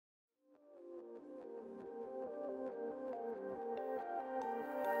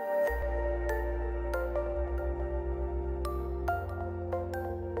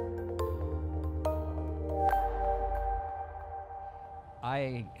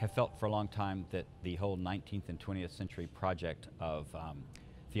I have felt for a long time that the whole 19th and 20th century project of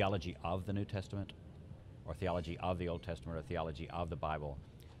theology of the New Testament, or theology of the Old Testament, or theology of the Bible,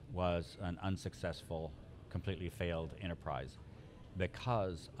 was an unsuccessful, completely failed enterprise,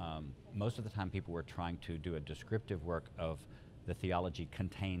 because most of the time people were trying to do a descriptive work of the theology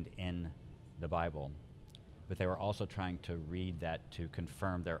contained in the Bible, but they were also trying to read that to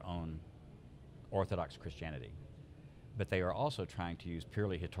confirm their own Orthodox Christianity. But they are also trying to use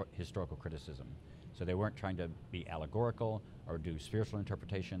purely historical criticism. So they weren't trying to be allegorical or do spiritual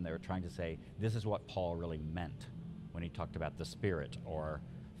interpretation. They were trying to say, this is what Paul really meant when he talked about the Spirit or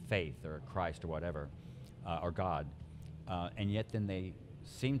faith or Christ or whatever, or God. And yet then they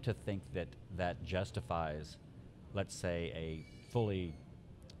seem to think that that justifies, let's say, a fully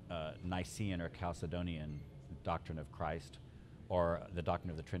Nicene or Chalcedonian doctrine of Christ or the doctrine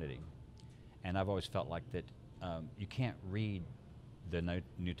of the Trinity. And I've always felt like that you can't read the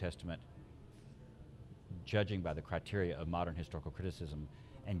New Testament judging by the criteria of modern historical criticism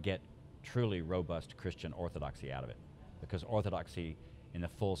and get truly robust Christian orthodoxy out of it. Because orthodoxy, in the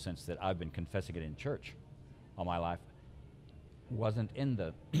full sense that I've been confessing it in church all my life, wasn't in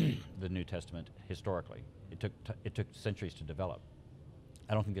the the New Testament historically. It took centuries to develop.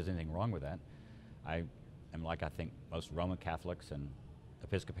 I don't think there's anything wrong with that. I am like I think most Roman Catholics and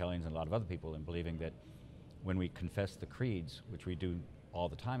Episcopalians and a lot of other people in believing that when we confess the creeds, which we do all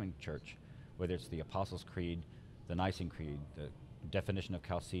the time in church, whether it's the Apostles' Creed, the Nicene Creed, the definition of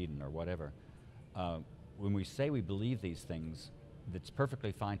Chalcedon or whatever, when we say we believe these things, it's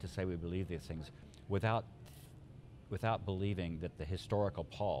perfectly fine to say we believe these things without believing that the historical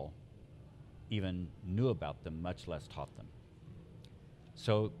Paul even knew about them, much less taught them.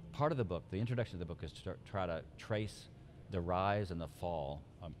 So part of the book, the introduction to the book, is to try to trace the rise and the fall,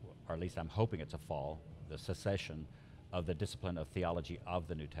 or at least I'm hoping it's a fall, the secession of the discipline of theology of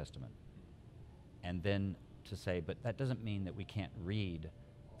the New Testament. And then to say, but that doesn't mean that we can't read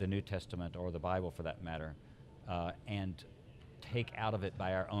the New Testament or the Bible for that matter and take out of it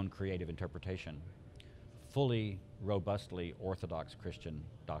by our own creative interpretation fully, robustly Orthodox Christian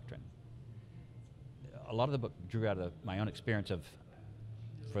doctrine. A lot of the book drew out of my own experience of,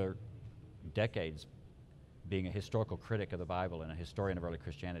 for decades, being a historical critic of the Bible and a historian of early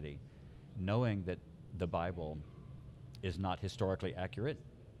Christianity, knowing that the Bible is not historically accurate,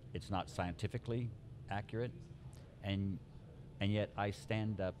 it's not scientifically accurate, and yet I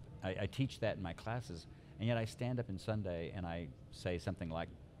stand up, I teach that in my classes, and yet I stand up in Sunday and I say something like,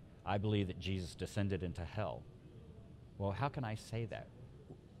 I believe that Jesus descended into hell. Well, how can I say that?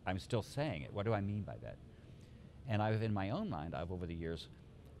 I'm still saying it. What do I mean by that? And I've, in my own mind, I've over the years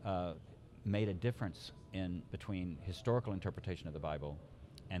made a difference between historical interpretation of the Bible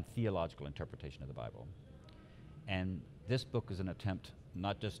and theological interpretation of the Bible. And this book is an attempt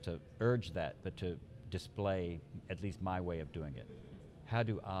not just to urge that, but to display at least my way of doing it. How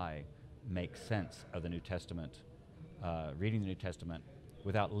do I make sense of the New Testament, reading the New Testament,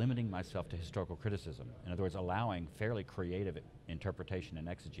 without limiting myself to historical criticism? In other words, allowing fairly creative interpretation and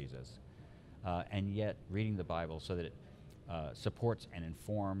exegesis, and yet reading the Bible so that it supports and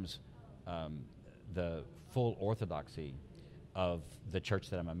informs the full orthodoxy of the church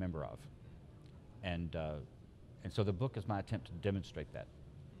that I'm a member of. And so the book is my attempt to demonstrate that.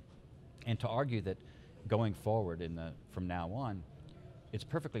 And to argue that going forward from now on, it's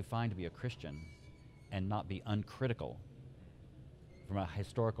perfectly fine to be a Christian and not be uncritical from a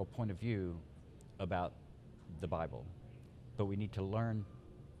historical point of view about the Bible. But we need to learn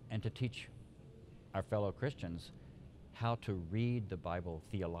and to teach our fellow Christians how to read the Bible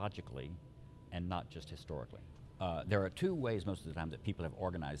theologically and not just historically. There are two ways most of the time that people have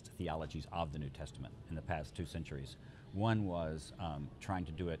organized theologies of the New Testament in the past 2 centuries. One was trying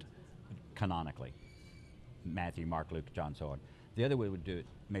to do it canonically, Matthew, Mark, Luke, John, so on. The other way would do it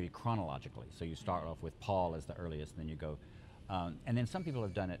maybe chronologically. So you start off with Paul as the earliest, and then you go, and then some people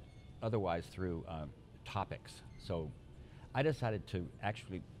have done it otherwise through topics. So I decided to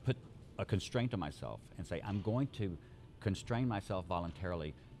actually put a constraint on myself and say, I'm going to constrain myself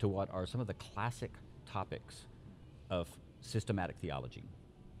voluntarily to what are some of the classic topics of systematic theology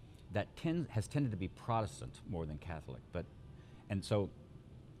that has tended to be Protestant more than Catholic. And so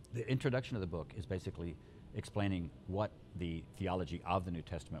the introduction of the book is basically explaining what the theology of the New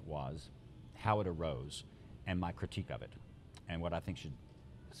Testament was, how it arose, and my critique of it, and what I think should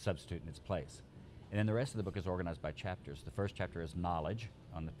substitute in its place. And then the rest of the book is organized by chapters. The first chapter is knowledge,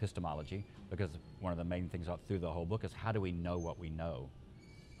 on epistemology, because one of the main things through the whole book is how do we know what we know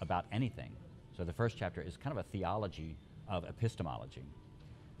about anything. So the first chapter is kind of a theology of epistemology.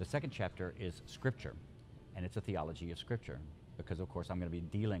 The second chapter is Scripture, and it's a theology of Scripture, because of course I'm going to be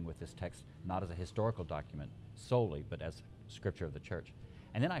dealing with this text not as a historical document solely, but as scripture of the church.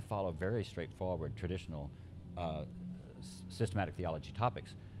 And then I follow very straightforward traditional systematic theology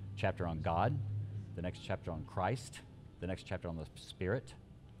topics. Chapter on God, the next chapter on Christ, the next chapter on the Spirit.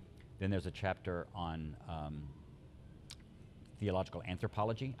 Then there's a chapter on theological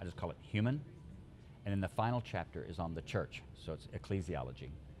anthropology. I just call it human. And then the final chapter is on the church, so it's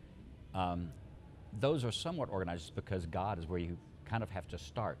ecclesiology. Those are somewhat organized just because God is where you kind of have to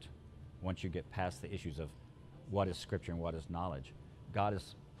start once you get past the issues of what is scripture and what is knowledge. God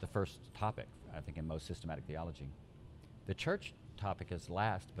is the first topic, I think, in most systematic theology. The church topic is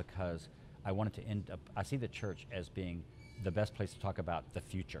last because I wanted to end up, I see the church as being the best place to talk about the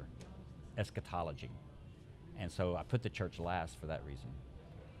future, eschatology. And so I put the church last for that reason.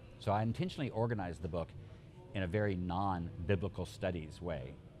 So I intentionally organized the book in a very non-biblical studies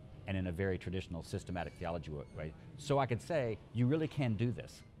way and in a very traditional systematic theology way, so I could say, you really can do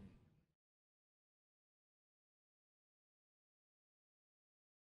this.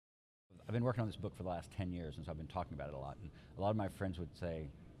 I've been working on this book for the last 10 years, and so I've been talking about it a lot. And a lot of my friends would say,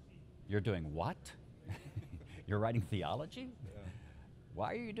 "You're doing what? You're writing theology? Yeah.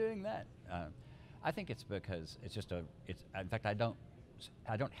 Why are you doing that?" I think it's because it's just in fact, I don't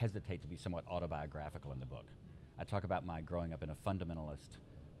hesitate to be somewhat autobiographical in the book. I talk about my growing up in a fundamentalist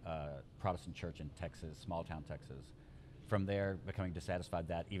Protestant church in Texas, small town Texas. From there, becoming dissatisfied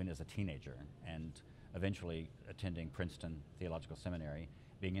that even as a teenager, and eventually attending Princeton Theological Seminary,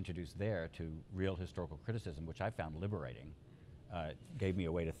 being introduced there to real historical criticism, which I found liberating. Gave me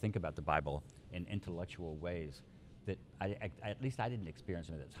a way to think about the Bible in intellectual ways that at least I didn't experience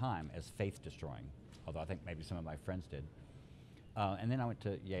them at the time as faith-destroying, although I think maybe some of my friends did. And then I went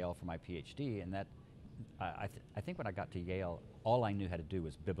to Yale for my PhD, and that I think when I got to Yale, all I knew how to do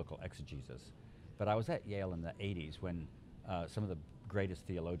was biblical exegesis. But I was at Yale in the 80s when some of the greatest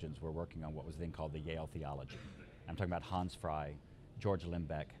theologians were working on what was then called the Yale theology. I'm talking about Hans Frey, George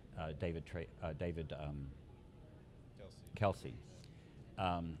Limbeck, David Kelsey.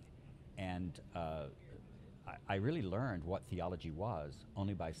 I really learned what theology was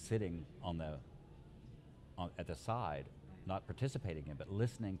only by sitting at the side, not participating in, but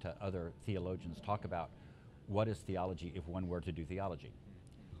listening to other theologians talk about what is theology if one were to do theology.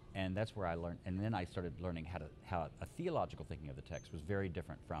 And that's where I learned, and then I started learning how a theological thinking of the text was very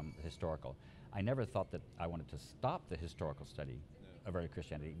different from the historical. I never thought that I wanted to stop the historical study of early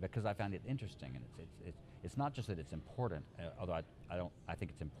Christianity because I found it interesting, and it's not just that it's important, although I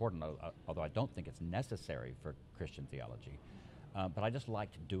think it's important, although I don't think it's necessary for Christian theology, but I just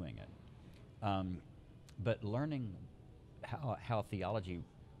liked doing it. But learning how theology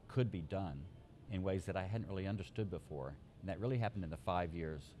could be done in ways that I hadn't really understood before, and that really happened in the 5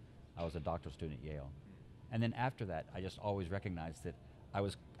 years I was a doctoral student at Yale. And then after that, I just always recognized that I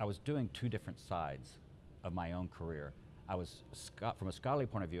was doing two different sides of my own career. From a scholarly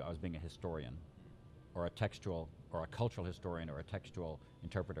point of view, I was being a historian, or a textual, or a cultural historian, or a textual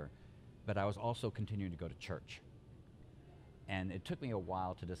interpreter, but I was also continuing to go to church. And it took me a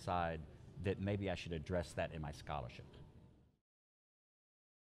while to decide that maybe I should address that in my scholarship.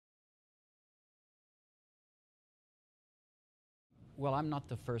 Well, I'm not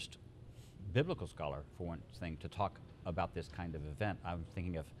the first biblical scholar, for one thing, to talk about this kind of event. I'm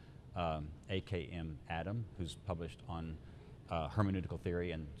thinking of A.K.M. Adam, who's published on hermeneutical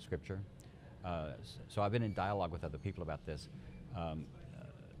theory and scripture. So I've been in dialogue with other people about this.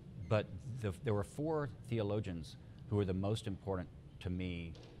 But there were four theologians who were the most important to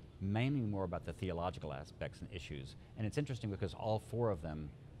me, mainly more about the theological aspects and issues. And it's interesting because all four of them,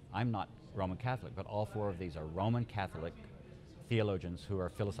 I'm not Roman Catholic, but all four of these are Roman Catholic theologians who are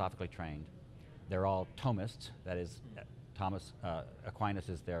philosophically trained. They're all Thomists, that is, Thomas Aquinas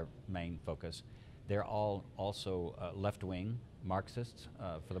is their main focus. They're all also left-wing Marxists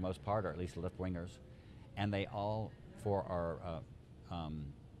for the most part, or at least left-wingers, and they all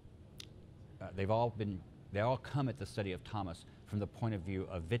they all come at the study of Thomas from the point of view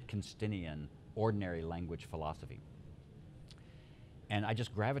of Wittgensteinian ordinary language philosophy. And I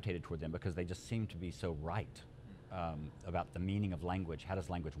just gravitated toward them because they just seemed to be so right about the meaning of language. How does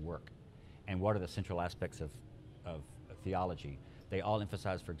language work? And what are the central aspects of theology? They all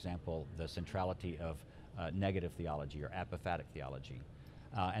emphasize, for example, the centrality of negative theology or apophatic theology.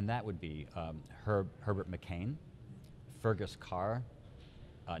 And that would be Herbert McCain, Fergus Carr,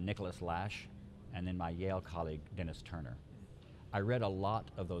 Nicholas Lash, and then my Yale colleague, Dennis Turner. I read a lot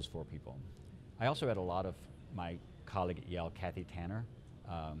of those four people. I also read a lot of my colleague at Yale, Kathy Tanner,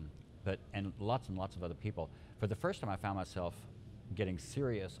 and lots of other people. For the first time, I found myself getting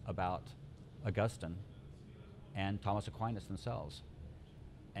serious about Augustine and Thomas Aquinas themselves.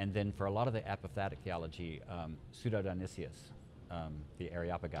 And then for a lot of the apophatic theology, Pseudo-Dionysius, the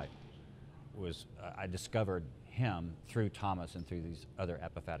Areopagite, I discovered him through Thomas and through these other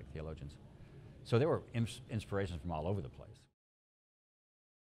apophatic theologians. So there were inspirations from all over the place.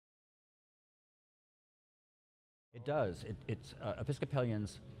 It does.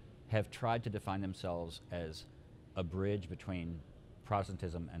 Episcopalians have tried to define themselves as a bridge between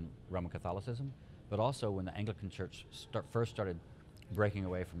Protestantism and Roman Catholicism, but also when the Anglican Church first started breaking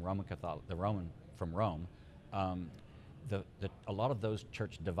away from from Rome, a lot of those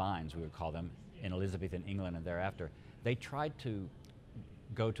church divines, we would call them, in Elizabethan England and thereafter, they tried to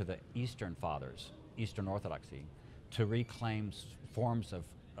go to the Eastern Fathers, Eastern Orthodoxy, to reclaim forms of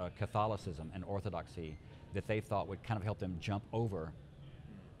Catholicism and Orthodoxy that they thought would kind of help them jump over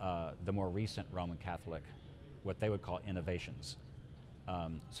the more recent Roman Catholic, what they would call innovations.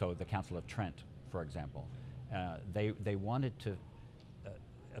 So the Council of Trent, for example. They wanted to,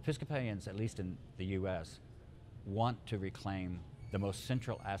 Episcopalians, at least in the US, want to reclaim the most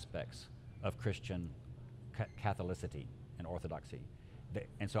central aspects of Christian Catholicity and Orthodoxy.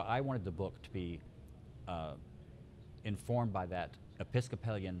 And so I wanted the book to be informed by that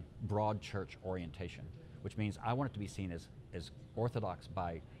Episcopalian broad church orientation, which means I want it to be seen as Orthodox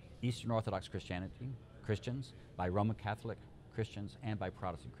by Eastern Orthodox Christians, by Roman Catholic Christians, and by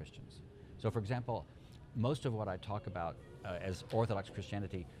Protestant Christians. So for example, most of what I talk about as Orthodox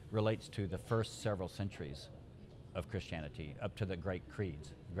Christianity relates to the first several centuries of Christianity, up to the great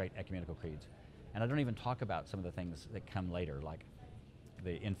creeds, great ecumenical creeds. And I don't even talk about some of the things that come later, like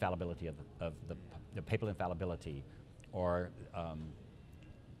the infallibility of the papal infallibility, or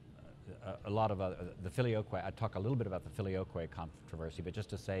a lot of the filioque. I talk a little bit about the filioque controversy, but just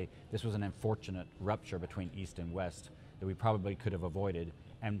to say this was an unfortunate rupture between East and West that we probably could have avoided,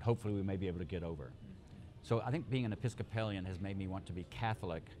 and hopefully we may be able to get over. So I think being an Episcopalian has made me want to be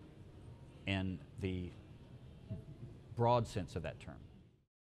Catholic in the broad sense of that term.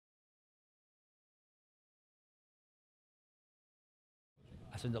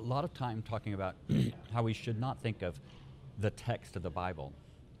 I spend a lot of time talking about how we should not think of the text of the Bible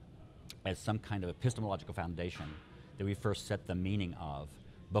as some kind of epistemological foundation that we first set the meaning of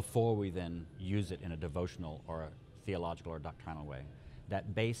before we then use it in a devotional or a theological or doctrinal way.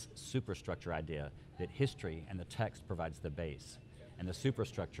 That base superstructure idea that history and the text provides the base, and the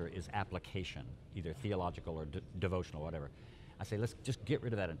superstructure is application, either theological or devotional, whatever. I say let's just get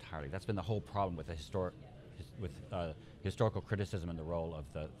rid of that entirely. That's been the whole problem with the historical criticism and the role of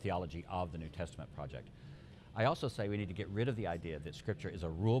the theology of the New Testament project. I also say we need to get rid of the idea that Scripture is a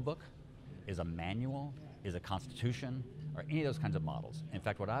rule book, is a manual, is a constitution, or any of those kinds of models. In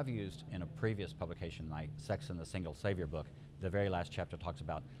fact, what I've used in a previous publication, my Sex and the Single Savior book, the very last chapter talks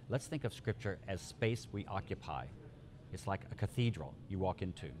about, let's think of Scripture as space we occupy. It's like a cathedral you walk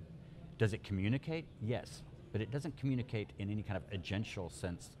into. Does it communicate? Yes, but it doesn't communicate in any kind of agential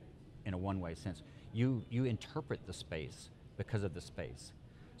sense, in a one-way sense. You interpret the space because of the space.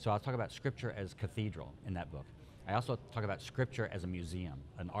 So I'll talk about Scripture as cathedral in that book. I also talk about Scripture as a museum,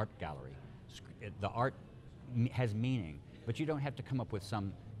 an art gallery. The art has meaning, but you don't have to come up with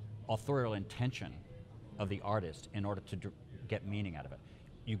some authorial intention of the artist in order to get meaning out of it.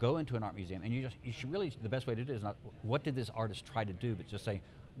 You go into an art museum and you should really, the best way to do it is not, what did this artist try to do, but just say,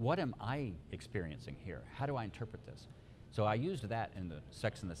 what am I experiencing here? How do I interpret this? So I used that in the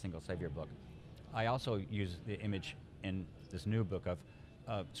Sex and the Single Savior book. I also use the image in this new book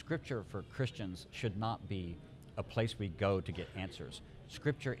of Scripture for Christians should not be a place we go to get answers.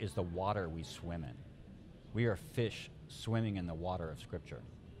 Scripture is the water we swim in. We are fish swimming in the water of Scripture.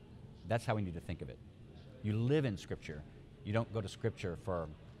 That's how we need to think of it. You live in Scripture. You don't go to Scripture for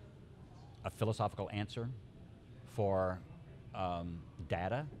a philosophical answer, for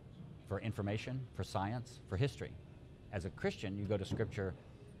data, for information, for science, for history. As a Christian, you go to Scripture.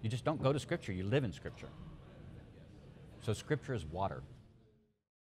 You just don't go to Scripture, you live in Scripture. So Scripture is water.